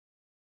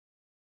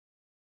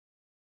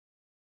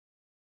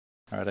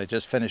All right, I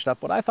just finished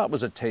up what I thought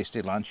was a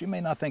tasty lunch. You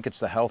may not think it's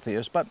the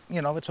healthiest, but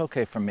you know, it's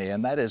okay for me,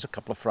 and that is a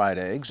couple of fried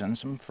eggs and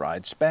some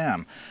fried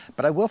Spam.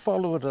 But I will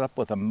follow it up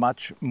with a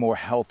much more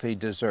healthy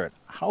dessert.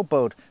 How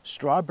about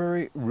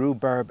strawberry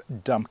rhubarb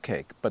dump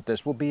cake? But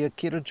this will be a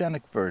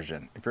ketogenic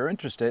version. If you're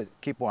interested,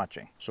 keep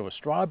watching. So a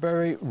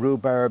strawberry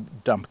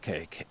rhubarb dump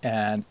cake,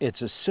 and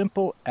it's as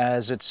simple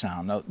as it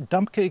sounds. Now,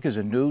 dump cake is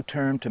a new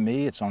term to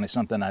me. It's only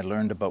something I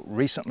learned about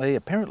recently.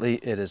 Apparently,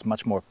 it is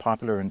much more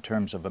popular in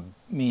terms of a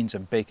means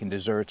of baking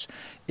desserts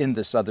in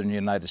the southern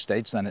United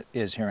States than it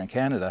is here in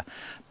Canada.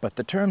 But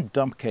the term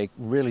dump cake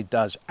really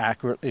does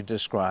accurately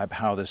describe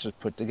how this is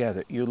put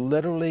together. You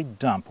literally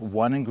dump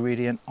one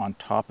ingredient on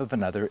top of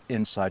another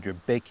inside your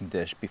baking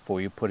dish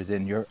before you put it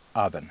in your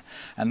oven.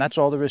 And that's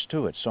all there is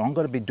to it. So I'm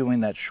going to be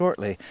doing that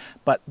shortly,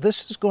 but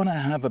this is going to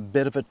have a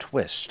bit of a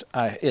twist.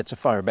 It's a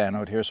fire ban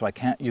out here, so I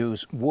can't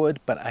use wood,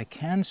 but I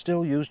can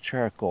still use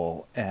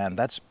charcoal, and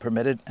that's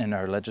permitted in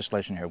our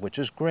legislation here, which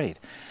is great.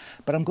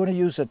 But I'm going to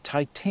use a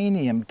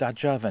titanium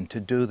Dutch oven to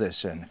do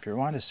this in. If you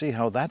want to see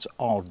how that's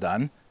all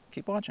done,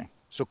 keep watching.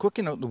 So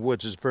cooking out in the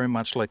woods is very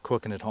much like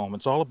cooking at home.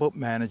 It's all about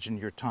managing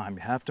your time.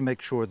 You have to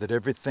make sure that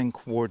everything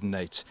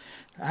coordinates.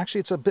 Actually,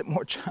 it's a bit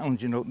more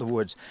challenging out in the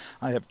woods.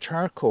 I have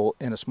charcoal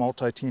in a small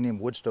titanium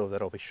wood stove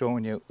that I'll be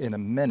showing you in a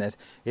minute.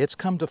 It's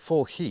come to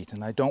full heat,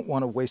 and I don't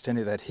want to waste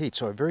any of that heat,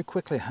 so I very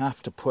quickly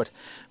have to put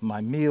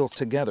my meal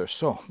together.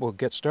 So we'll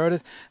get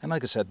started, and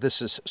like I said,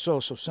 this is so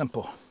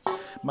simple.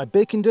 My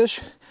baking dish,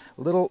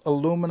 little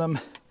aluminum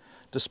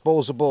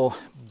disposable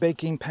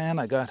baking pan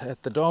I got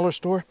at the dollar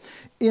store.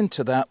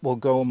 Into that will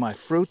go my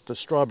fruit, the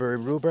strawberry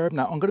rhubarb.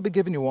 Now I'm going to be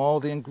giving you all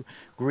the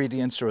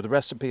ingredients or the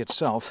recipe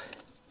itself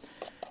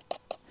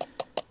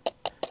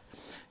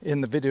in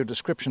the video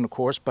description, of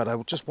course, but I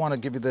just want to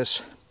give you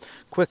this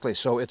quickly.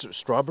 So it's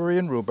strawberry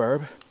and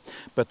rhubarb,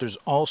 but there's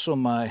also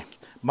my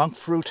monk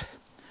fruit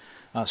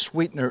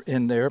sweetener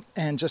in there,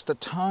 and just a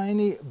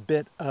tiny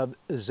bit of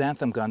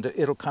xanthan gum.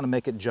 It'll kind of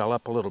make it gel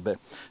up a little bit.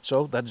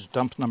 So that's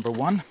dump number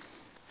one.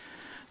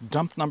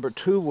 Dump number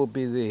two will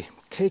be the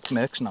cake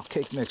mix. Now,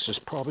 cake mix is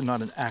probably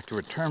not an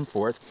accurate term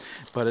for it,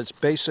 but it's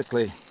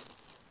basically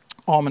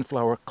almond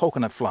flour,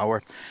 coconut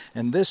flour.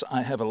 And this,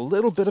 I have a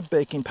little bit of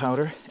baking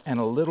powder and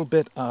a little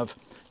bit of,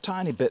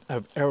 tiny bit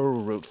of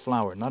arrowroot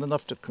flour. Not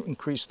enough to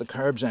increase the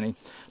carbs any,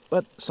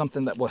 but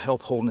something that will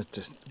help holding it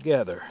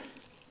together.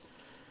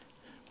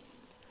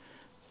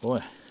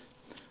 Boy,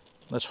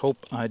 let's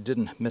hope I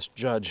didn't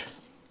misjudge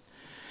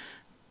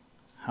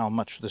how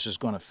much this is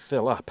going to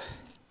fill up.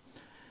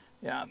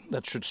 Yeah,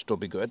 that should still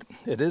be good.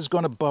 It is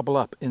going to bubble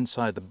up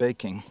inside the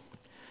baking,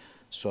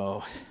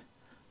 so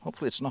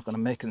hopefully it's not going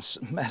to make a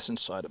mess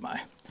inside of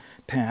my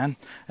pan.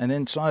 And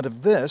inside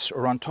of this,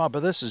 or on top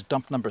of this, is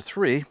dump number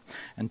three,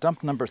 and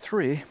dump number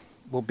three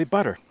will be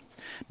butter,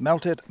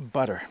 melted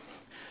butter.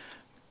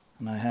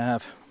 And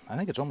I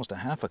think it's almost a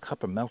half a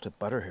cup of melted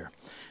butter here.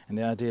 And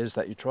the idea is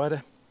that you try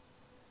to,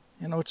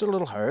 you know, it's a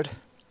little hard,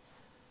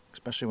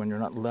 especially when you're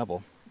not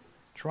level.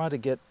 Try to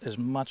get as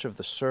much of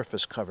the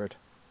surface covered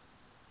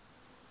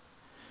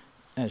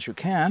as you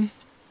can.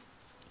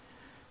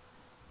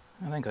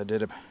 I think I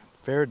did a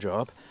fair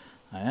job.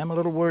 I am a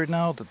little worried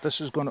now that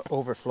this is going to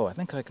overflow. I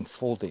think I can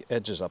fold the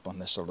edges up on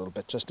this a little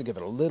bit just to give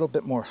it a little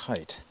bit more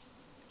height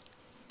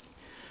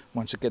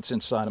once it gets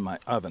inside of my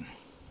oven.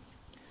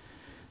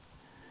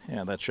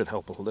 Yeah, that should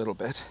help a little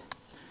bit.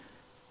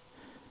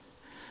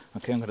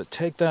 Okay, I'm going to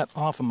take that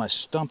off of my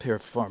stump here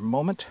for a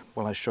moment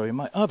while I show you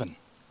my oven.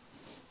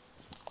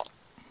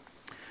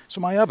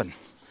 So my oven,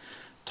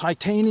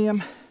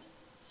 titanium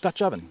Dutch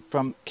oven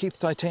from Keith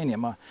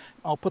Titanium.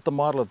 I'll put the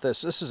model of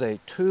this. This is a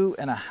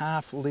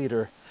 2.5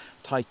 liter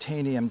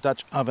titanium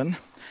Dutch oven.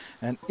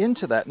 And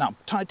into that, now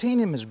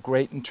titanium is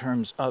great in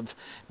terms of,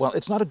 well,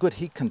 it's not a good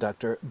heat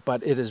conductor,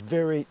 but it is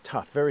very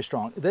tough, very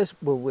strong. This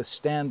will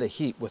withstand the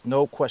heat with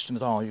no question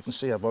at all. You can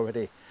see I've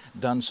already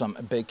done some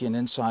baking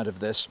inside of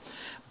this,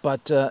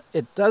 but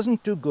it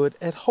doesn't do good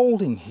at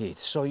holding heat.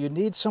 So you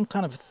need some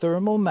kind of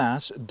thermal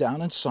mass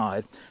down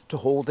inside to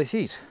hold the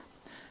heat.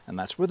 And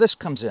that's where this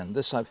comes in.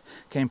 This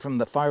came from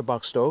the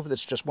firebox stove.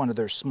 That's just one of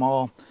their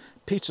small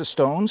pizza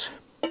stones.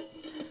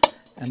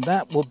 And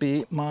that will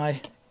be my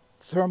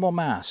thermal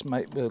mass.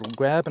 It'll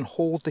grab and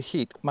hold the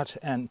heat much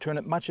and turn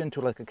it much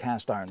into like a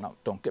cast iron. Now,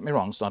 don't get me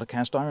wrong, it's not a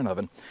cast iron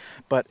oven,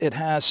 but it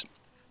has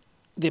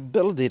the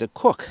ability to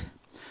cook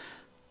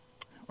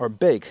or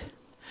bake.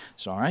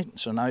 So, all right,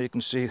 so now you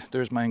can see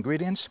there's my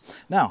ingredients.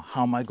 Now,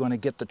 how am I going to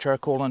get the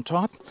charcoal on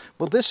top?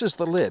 Well, this is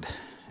the lid.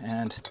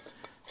 And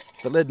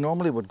the lid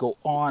normally would go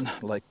on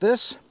like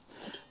this,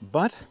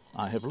 but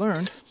I have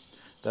learned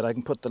that I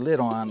can put the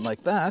lid on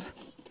like that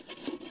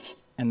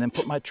and then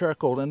put my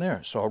charcoal in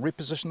there. So I'll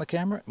reposition the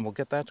camera and we'll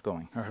get that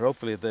going. Or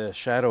hopefully the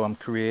shadow I'm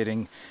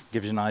creating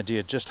gives you an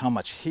idea just how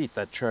much heat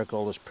that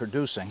charcoal is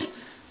producing.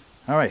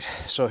 All right,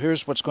 so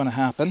here's what's going to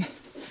happen.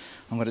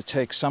 I'm going to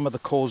take some of the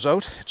coals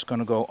out. It's going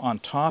to go on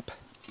top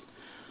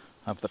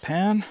of the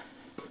pan.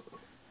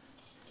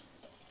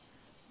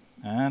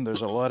 And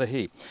there's a lot of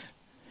heat.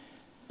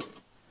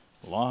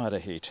 A lot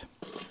of heat.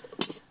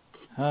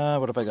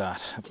 What have I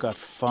got? I've got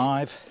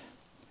 5.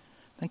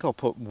 I think I'll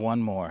put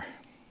one more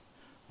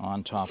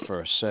on top for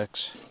a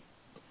 6.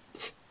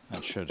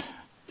 That should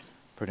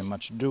pretty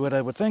much do it,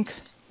 I would think.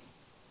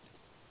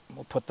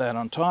 We'll put that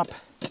on top.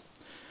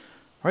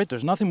 All right,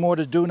 there's nothing more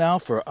to do now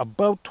for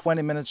about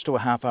 20 minutes to a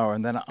half hour,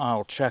 and then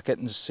I'll check it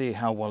and see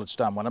how well it's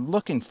done. What I'm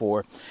looking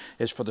for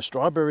is for the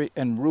strawberry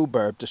and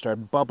rhubarb to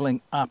start bubbling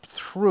up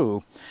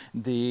through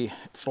the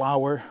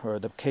flour, or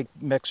the cake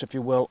mix, if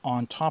you will,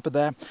 on top of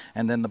that,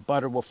 and then the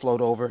butter will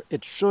float over.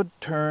 It should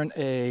turn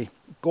a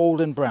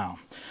golden brown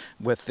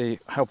with the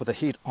help of the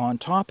heat on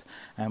top,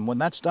 and when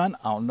that's done,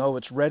 I'll know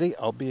it's ready.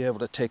 I'll be able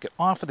to take it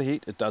off of the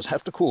heat. It does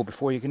have to cool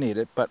before you can eat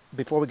it, but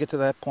before we get to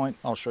that point,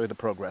 I'll show you the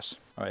progress.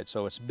 All right,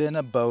 so it's been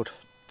about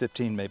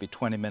 15, maybe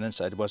 20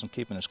 minutes. I wasn't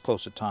keeping as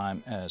close a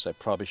time as I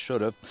probably should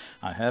have.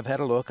 I have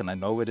had a look, and I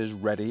know it is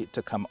ready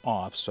to come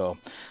off. So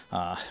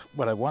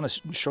what I want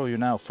to show you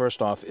now,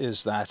 first off,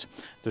 is that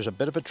there's a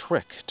bit of a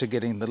trick to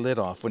getting the lid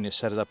off when you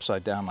set it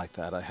upside down like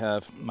that. I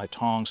have my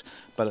tongs,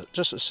 but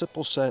just a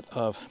simple set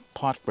of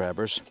pot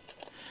grabbers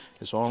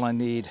is all I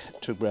need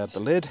to grab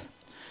the lid.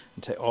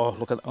 And say, oh,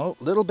 look at, oh,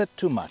 a little bit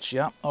too much.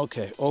 Yeah,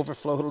 okay,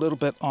 overflowed a little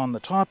bit on the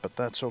top, but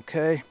that's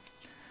okay.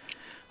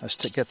 Let's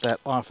get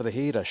that off of the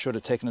heat. I should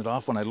have taken it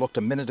off when I looked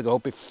a minute ago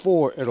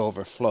before it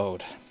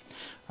overflowed.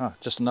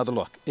 Just another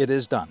look. It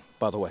is done,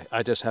 by the way.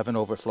 I just have an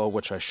overflow,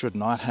 which I should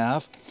not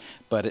have,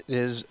 but it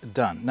is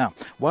done. Now,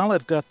 while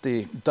I've got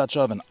the Dutch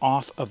oven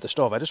off of the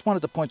stove, I just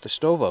wanted to point the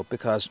stove out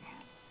because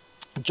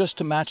just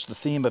to match the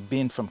theme of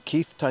being from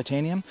Keith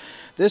Titanium,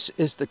 this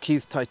is the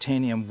Keith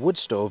Titanium wood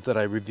stove that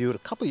I reviewed a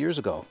couple years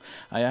ago.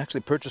 I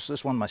actually purchased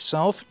this one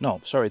myself. No,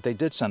 sorry, they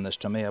did send this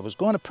to me. I was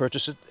going to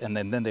purchase it, and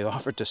then they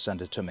offered to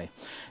send it to me.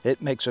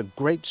 It makes a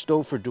great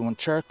stove for doing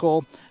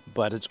charcoal,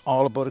 but it's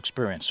all about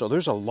experience. So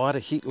there's a lot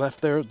of heat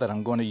left there that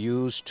I'm going to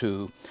use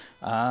to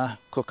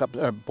cook up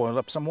or boil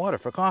up some water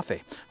for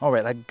coffee. All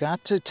right, I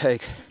got to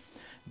take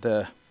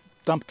the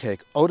dump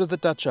cake out of the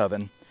Dutch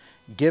oven,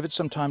 give it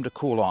some time to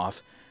cool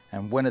off,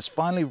 and when it's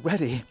finally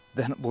ready,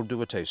 then we'll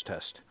do a taste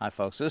test. Hi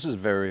folks, this is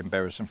very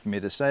embarrassing for me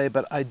to say,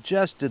 but I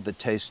just did the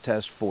taste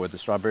test for the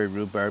strawberry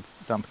rhubarb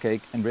dump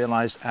cake and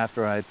realized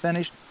after I had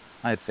finished,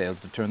 I had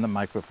failed to turn the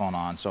microphone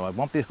on, so I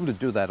won't be able to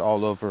do that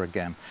all over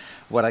again.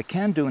 What I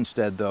can do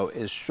instead, though,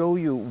 is show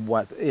you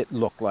what it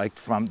looked like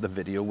from the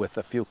video with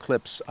a few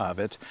clips of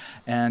it,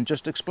 and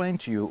just explain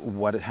to you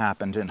what had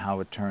happened and how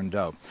it turned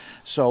out.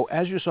 So,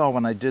 as you saw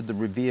when I did the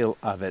reveal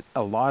of it,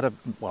 a lot of,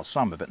 well,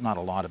 some of it, not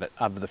a lot of it,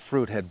 of the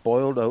fruit had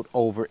boiled out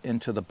over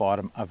into the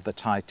bottom of the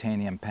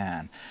titanium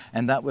pan,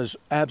 and that was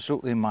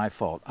absolutely my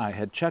fault. I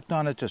had checked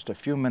on it just a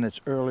few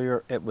minutes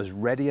earlier. It was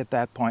ready at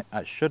that point.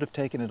 I should have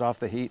taken it off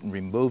the heat and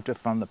removed it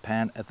from the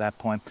pan at that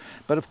point,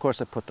 but of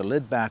course I put the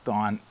lid back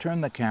on,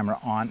 turned the camera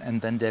on, and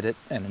then did it,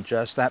 and in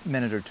just that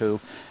minute or two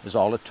is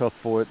all it took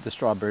for the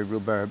strawberry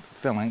rhubarb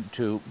filling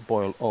to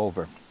boil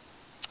over.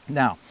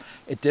 Now,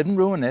 it didn't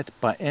ruin it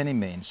by any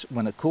means.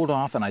 When it cooled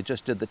off and I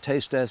just did the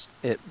taste test,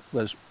 it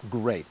was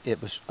great.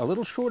 It was a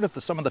little short of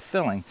some of the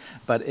filling,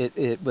 but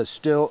it was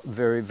still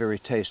very, very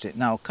tasty.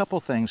 Now, a couple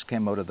things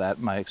came out of that,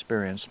 my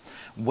experience.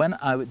 When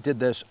I did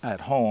this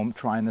at home,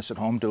 trying this at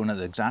home, doing it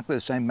exactly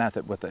the same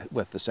method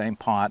with the same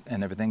pot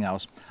and everything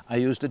else, I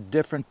used a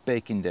different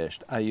baking dish.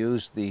 I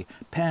used the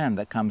pan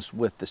that comes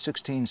with the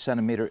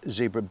 16-centimeter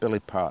zebra billy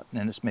pot,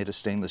 and it's made of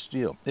stainless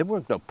steel. It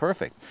worked out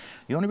perfect.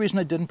 The only reason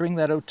I didn't bring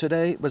that out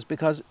today was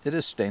because it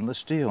is stainless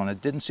steel, and it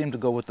didn't seem to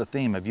go with the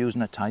theme of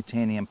using a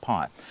titanium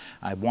pot.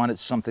 I wanted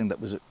something that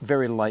was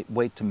very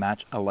lightweight to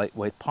match a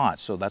lightweight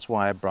pot, so that's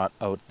why I brought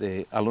out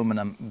the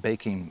aluminum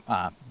baking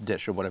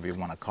dish, or whatever you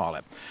want to call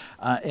it.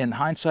 In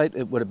hindsight,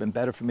 it would have been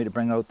better for me to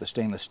bring out the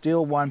stainless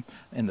steel one.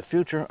 In the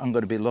future, I'm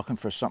going to be looking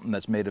for something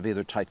that's made of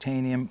either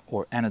titanium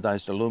or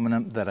anodized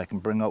aluminum that I can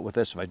bring out with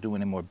this if I do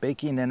any more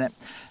baking in it.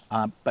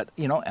 But,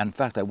 you know, in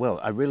fact, I will.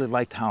 I really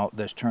liked how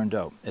this turned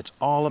out. It's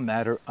all a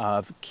matter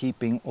of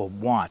keeping a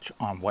watch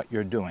on what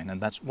you're doing,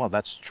 and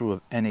that's true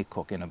of any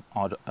cooking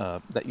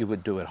that you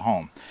would do at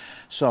home.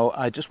 So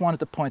I just wanted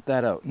to point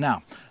that out.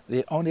 Now,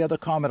 the only other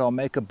comment I'll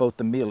make about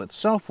the meal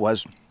itself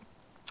was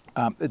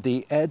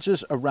the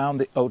edges around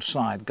the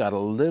outside got a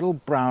little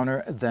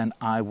browner than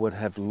I would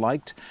have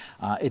liked.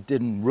 It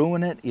didn't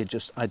ruin it.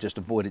 I just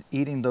avoided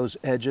eating those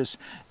edges,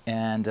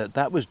 and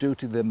that was due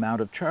to the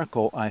amount of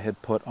charcoal I had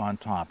put on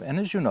top. And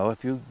as you know,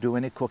 if you do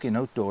any cooking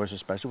outdoors,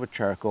 especially with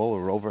charcoal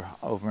or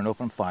over an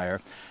open fire,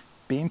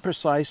 being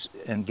precise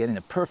and getting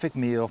a perfect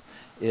meal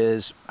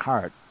is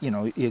hard. You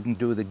know, you can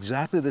do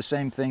exactly the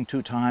same thing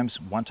 2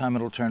 times. One time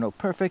it'll turn out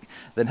perfect,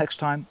 the next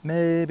time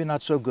maybe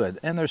not so good.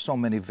 And there's so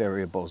many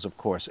variables, of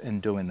course,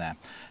 in doing that.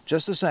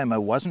 Just the same, I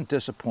wasn't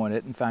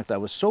disappointed. In fact, I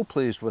was so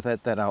pleased with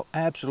it that I'll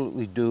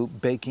absolutely do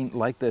baking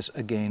like this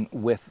again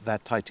with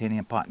that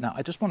titanium pot. Now,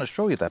 I just want to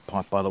show you that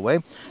pot, by the way,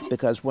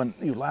 because when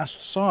you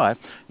last saw it,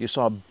 you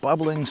saw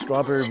bubbling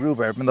strawberry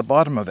rhubarb in the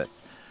bottom of it.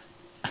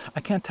 I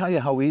can't tell you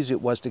how easy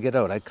it was to get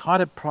out. I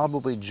caught it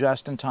probably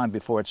just in time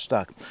before it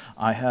stuck.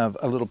 I have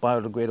a little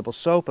biodegradable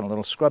soap and a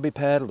little scrubby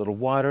pad, a little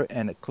water,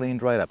 and it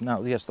cleaned right up.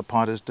 Now, yes, the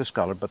pot is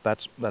discolored, but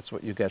that's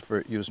what you get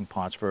for using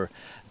pots for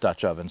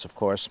Dutch ovens, of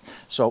course.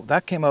 So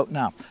that came out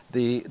now.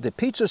 The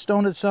pizza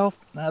stone itself,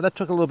 that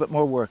took a little bit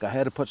more work. I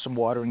had to put some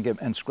water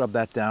and scrub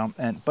that down,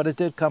 but it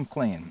did come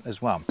clean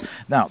as well.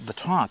 Now, the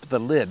top, the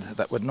lid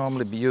that would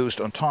normally be used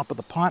on top of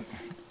the pot,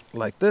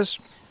 like this,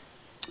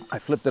 I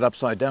flipped it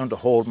upside down to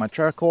hold my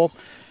charcoal.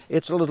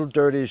 It's a little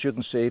dirty, as you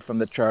can see, from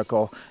the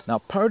charcoal. Now,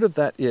 part of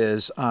that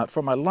is,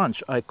 for my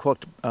lunch, I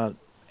cooked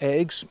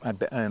eggs,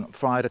 and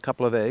fried a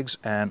couple of eggs,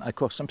 and I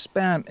cooked some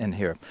Spam in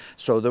here.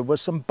 So there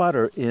was some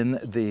butter in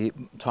the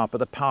top of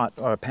the pot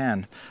or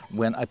pan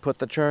when I put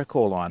the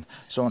charcoal on.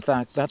 So in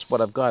fact, that's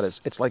what I've got.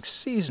 It's like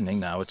seasoning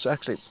now. It's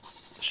actually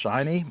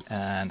shiny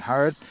and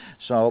hard.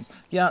 So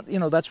yeah, you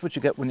know, that's what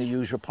you get when you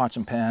use your pots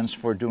and pans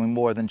for doing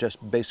more than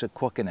just basic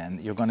cooking,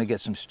 and you're going to get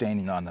some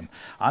staining on them.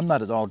 I'm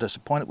not at all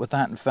disappointed with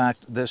that. In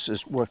fact, this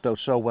has worked out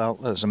so well.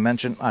 As I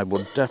mentioned, I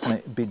will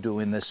definitely be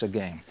doing this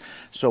again.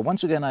 So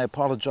once again, I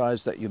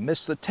apologize that you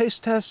missed the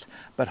taste test,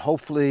 but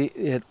hopefully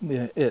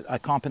I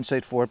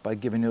compensate for it by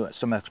giving you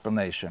some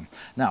explanation.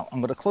 Now,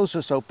 I'm going to close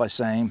this out by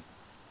saying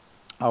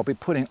I'll be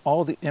putting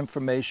all the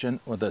information,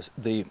 or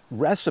the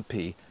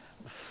recipe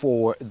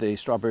for the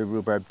strawberry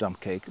rhubarb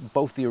dump cake,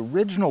 both the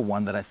original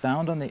one that I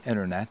found on the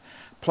internet,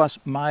 plus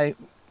my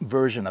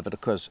version of it,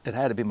 because it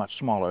had to be much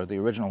smaller. The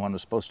original one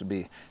was supposed to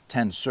be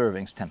 10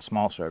 servings, 10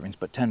 small servings,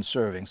 but 10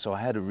 servings, so I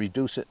had to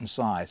reduce it in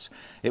size.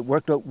 It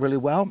worked out really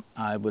well.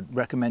 I would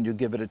recommend you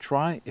give it a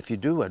try. If you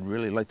do, I'd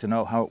really like to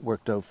know how it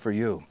worked out for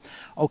you.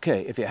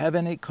 Okay, if you have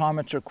any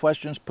comments or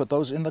questions, put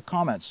those in the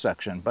comments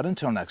section. But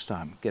until next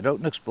time, get out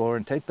and explore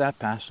and take that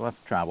past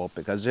left travel,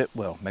 because it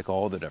will make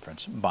all the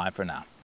difference. Bye for now.